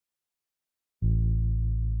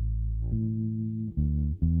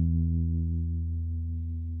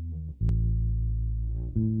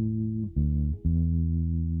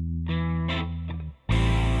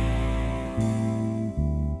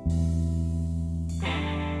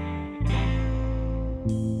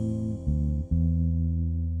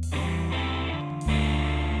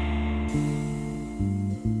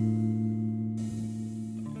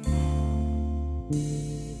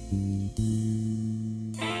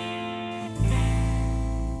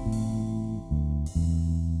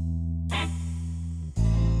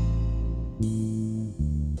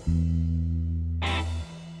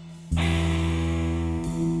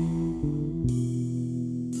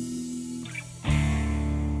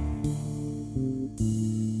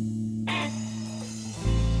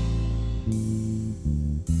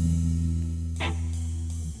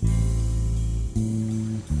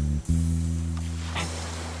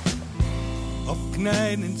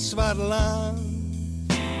mij in het zwarte land.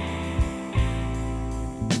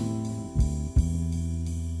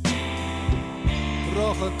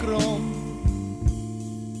 Rogge krom,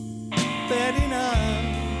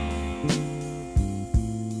 Ferdinand.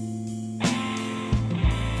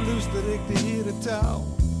 Fluister ik de herentaal.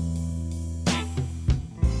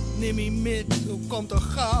 Neem me met, zo komt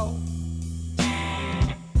toch gauw.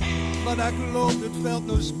 Want ik loop het veld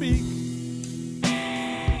nog spiek.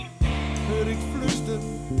 Hoor ik fluisteren,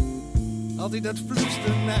 altijd dat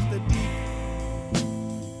fluisteren naar de diep.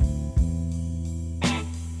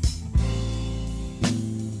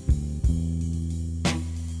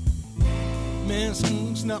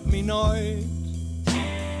 Mensen snappen me nooit.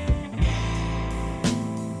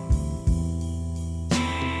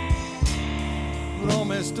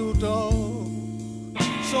 Waarom is het toch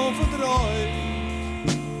zo verdrooid?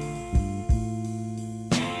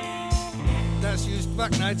 Dat is juist wat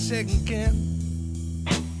ik nooit zeggen kan.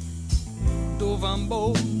 Door van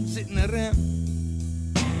boven zit een rem.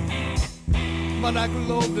 Maar ik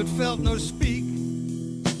loop het veld nog spiek.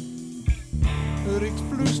 Hoor ik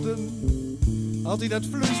fluisteren, altijd dat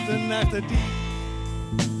fluisteren naar de diep.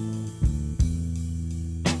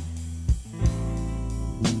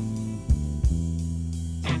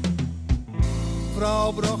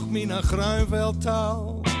 Vrouw bracht me naar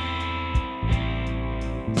Gruinveldtaal.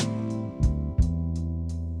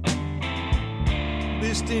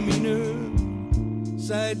 Wist in mineur,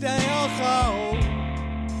 zei hij al gauw.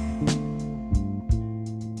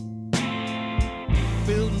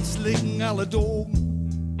 Wilden slikken alle doden,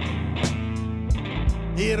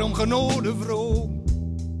 hierom genoten vroeg.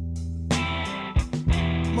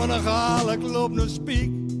 Maar dan ga ik loop nog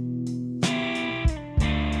spiek.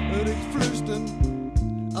 Hoor ik fluisteren,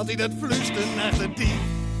 altijd dat fluisteren naar de diep.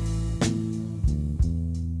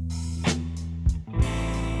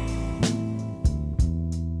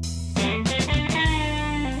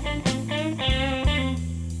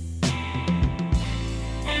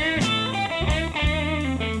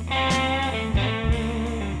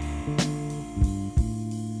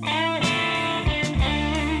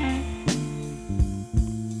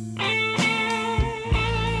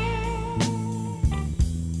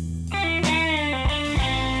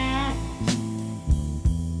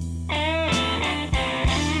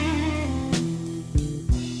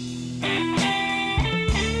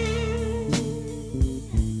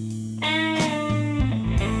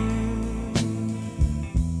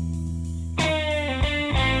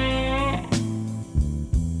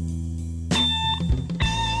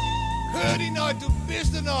 Die nooit, toen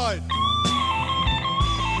wist er nooit.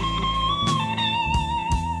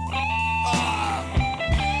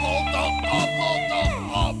 Hold toch op, hold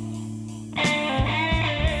toch op.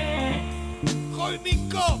 Gooi mijn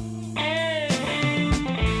kop.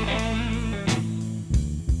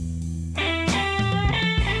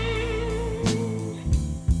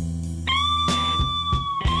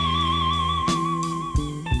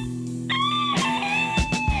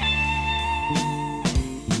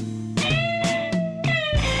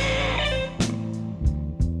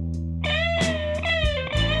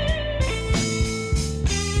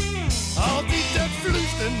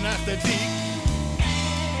 Naar de diek.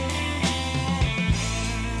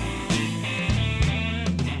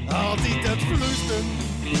 Altijd dat fluisteren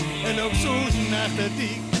en ook zo naar de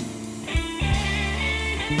diek.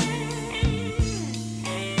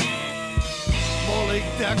 Wol ik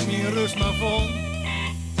dat mijn rust maar vond,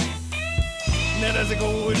 net als ik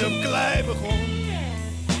ooit op klei begon.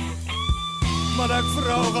 Maar dat ik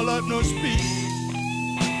vrouw geluid nog spiek,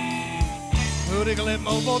 hoor ik alleen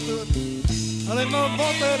maar water. Alleen maar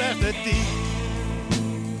water echt het diep.